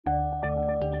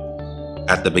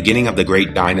At the beginning of the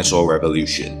Great Dinosaur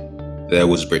Revolution, there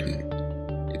was Britain.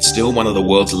 It's still one of the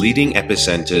world's leading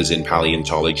epicenters in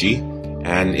paleontology,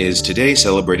 and is today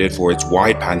celebrated for its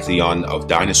wide pantheon of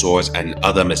dinosaurs and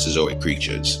other Mesozoic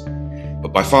creatures.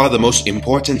 But by far the most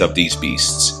important of these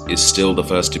beasts is still the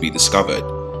first to be discovered,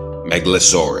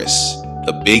 Megalosaurus,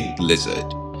 the big lizard.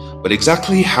 But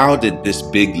exactly how did this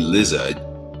big lizard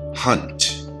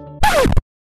hunt?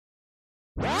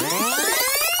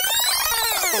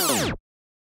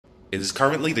 It is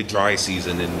currently the dry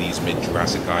season in these Mid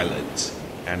Jurassic islands,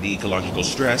 and the ecological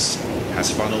stress has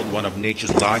funneled one of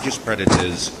nature's largest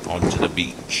predators onto the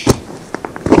beach.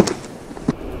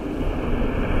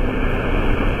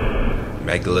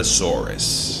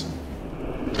 Megalosaurus.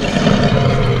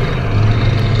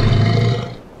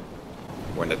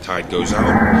 When the tide goes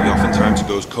out, he oftentimes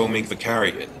goes combing for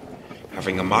carrion.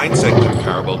 Having a mindset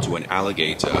comparable to an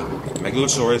alligator,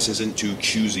 Megalosaurus isn't too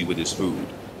choosy with his food.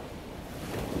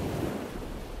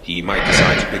 He might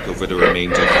decide to pick over the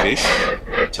remains of fish,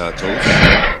 turtles,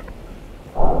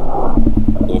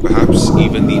 or perhaps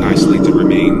even the isolated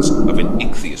remains of an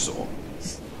ichthyosaur.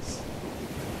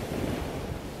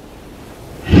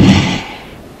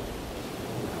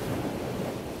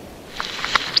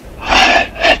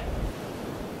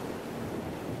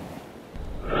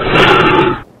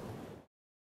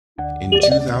 In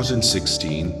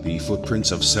 2016, the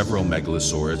footprints of several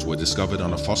megalosaurs were discovered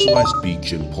on a fossilized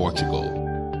beach in Portugal.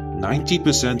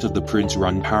 90% of the prints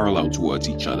run parallel towards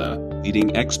each other,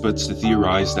 leading experts to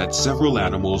theorize that several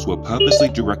animals were purposely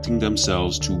directing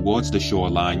themselves towards the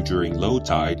shoreline during low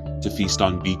tide to feast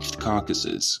on beached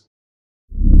carcasses.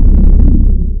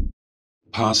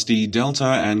 Past the delta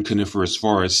and coniferous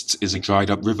forests is a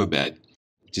dried-up riverbed.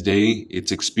 Today,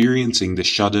 it's experiencing the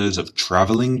shudders of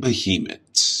traveling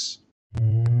behemoths.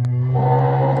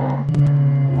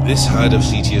 This herd of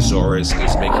Stegosaurs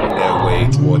is making their way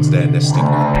towards their nesting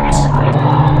grounds.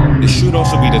 This should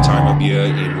also be the time of year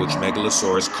in which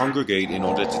Megalosaurus congregate in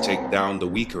order to take down the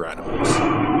weaker animals,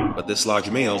 but this large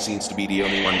male seems to be the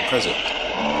only one present.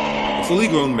 The fully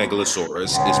grown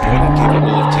Megalosaurus is more than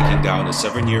capable of taking down a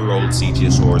 7-year-old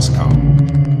Stegosaurus cub.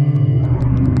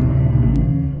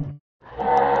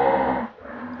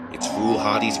 It's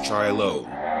foolhardy to try alone,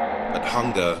 but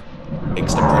hunger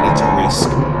makes the predator risk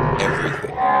everything.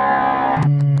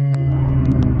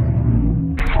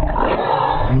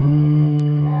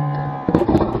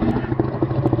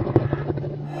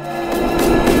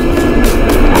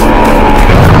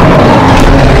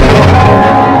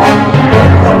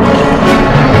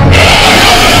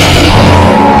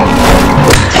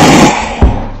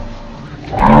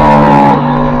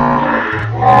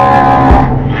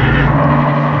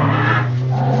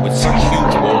 With such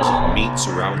huge walls of meat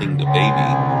surrounding the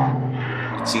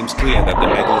baby, it seems clear that the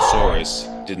Megalosaurus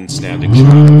didn't stand a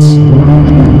chance.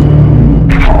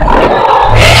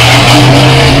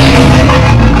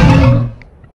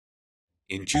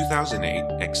 In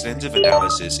 2008, extensive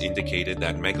analysis indicated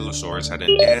that Megalosaurus had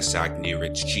an air sac near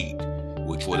its cheek,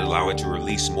 which would allow it to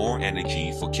release more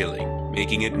energy for killing,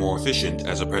 making it more efficient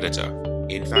as a predator.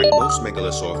 In fact, most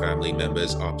Megalosaur family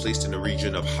members are placed in a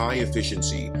region of high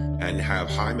efficiency and have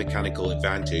high mechanical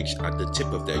advantage at the tip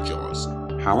of their jaws.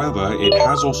 However, it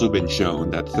has also been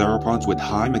shown that theropods with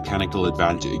high mechanical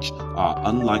advantage are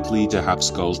unlikely to have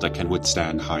skulls that can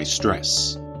withstand high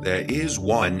stress. There is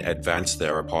one advanced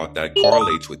theropod that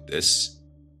correlates with this,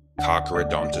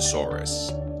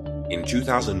 Carcharodontosaurus. In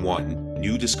 2001,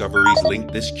 new discoveries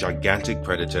linked this gigantic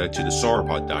predator to the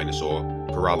sauropod dinosaur,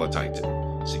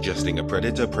 Paralotitan, suggesting a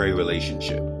predator-prey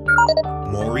relationship.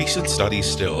 More recent studies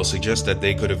still suggest that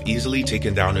they could have easily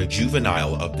taken down a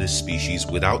juvenile of this species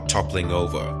without toppling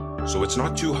over, so it's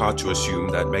not too hard to assume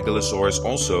that Megalosaurus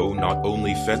also not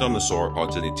only fed on the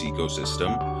sauropods in its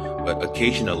ecosystem, but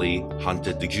occasionally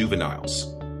hunted the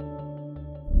juveniles.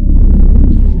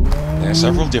 There are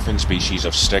several different species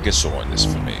of stegosaur in this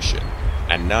formation,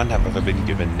 and none have ever been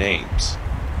given names.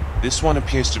 This one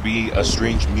appears to be a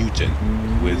strange mutant,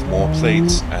 with more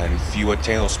plates and fewer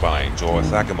tail spines or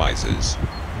thagomizers,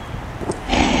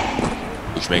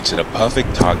 which makes it a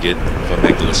perfect target for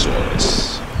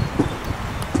Megalosaurus.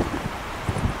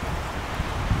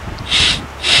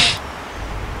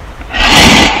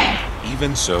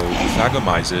 Even so, the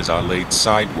thagomizers are laid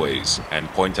sideways and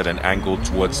point at an angle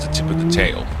towards the tip of the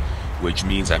tail, which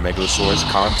means that Megalosaurus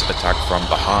can't attack from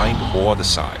behind or the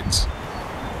sides.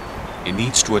 It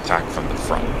needs to attack from the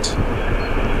front.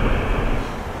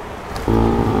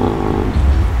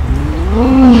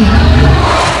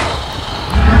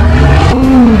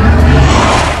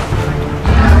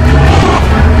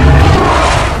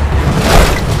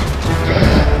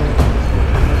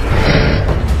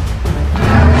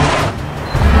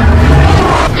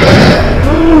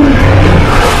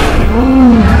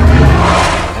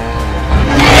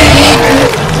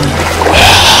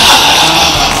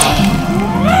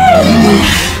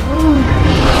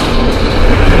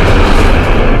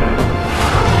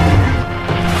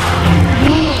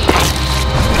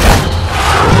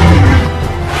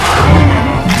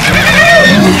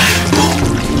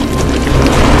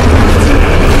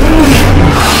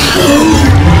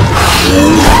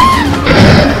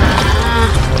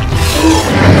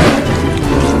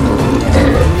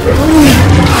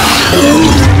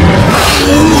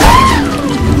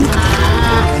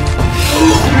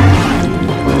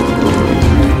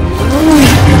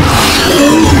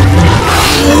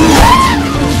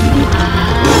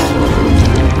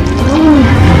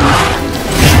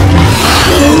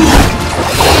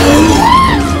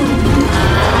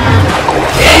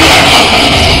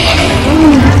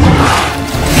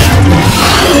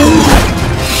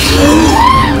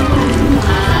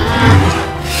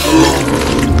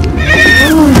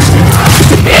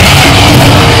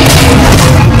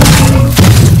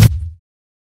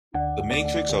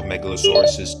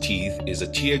 Megalosaurus's teeth is a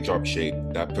teardrop shape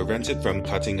that prevents it from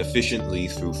cutting efficiently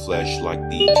through flesh like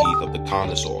the teeth of the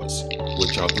carnivores,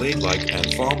 which are blade-like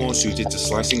and far more suited to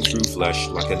slicing through flesh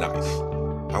like a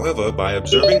knife. However, by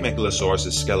observing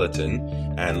Megalosaurus's skeleton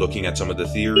and looking at some of the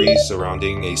theories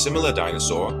surrounding a similar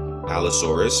dinosaur,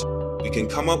 Allosaurus, we can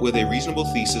come up with a reasonable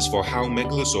thesis for how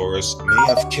Megalosaurus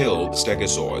may have killed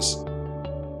stegosaurs.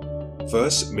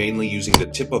 First, mainly using the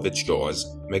tip of its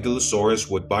jaws, Megalosaurus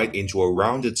would bite into a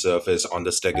rounded surface on the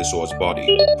stegosaur's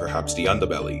body, perhaps the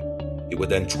underbelly. It would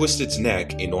then twist its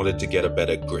neck in order to get a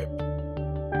better grip.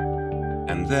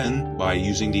 And then, by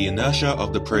using the inertia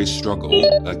of the prey's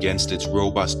struggle against its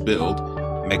robust build,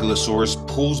 Megalosaurus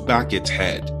pulls back its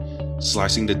head,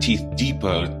 slicing the teeth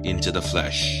deeper into the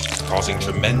flesh, causing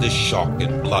tremendous shock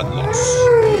and blood loss.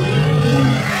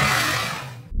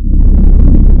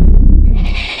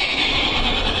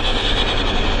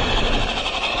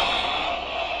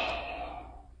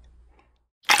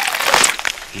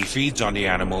 He feeds on the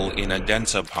animal in a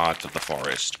denser part of the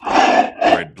forest,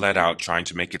 where it bled out trying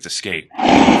to make its escape.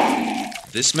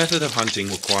 This method of hunting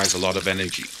requires a lot of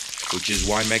energy, which is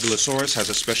why Megalosaurus has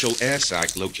a special air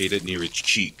sac located near its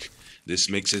cheek. This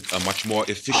makes it a much more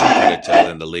efficient predator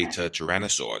than the later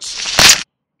tyrannosaurs.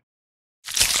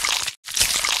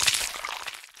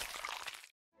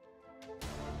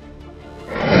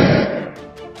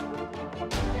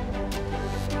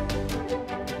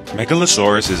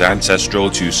 Megalosaurus is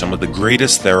ancestral to some of the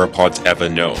greatest theropods ever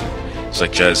known,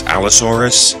 such as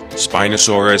Allosaurus,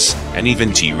 Spinosaurus, and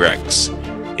even T-Rex.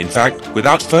 In fact,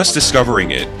 without first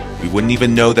discovering it, we wouldn't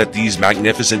even know that these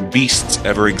magnificent beasts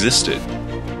ever existed.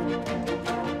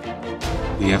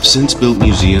 We have since built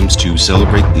museums to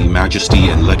celebrate the majesty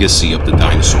and legacy of the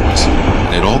dinosaurs,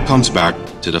 and it all comes back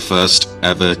to the first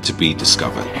ever to be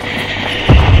discovered.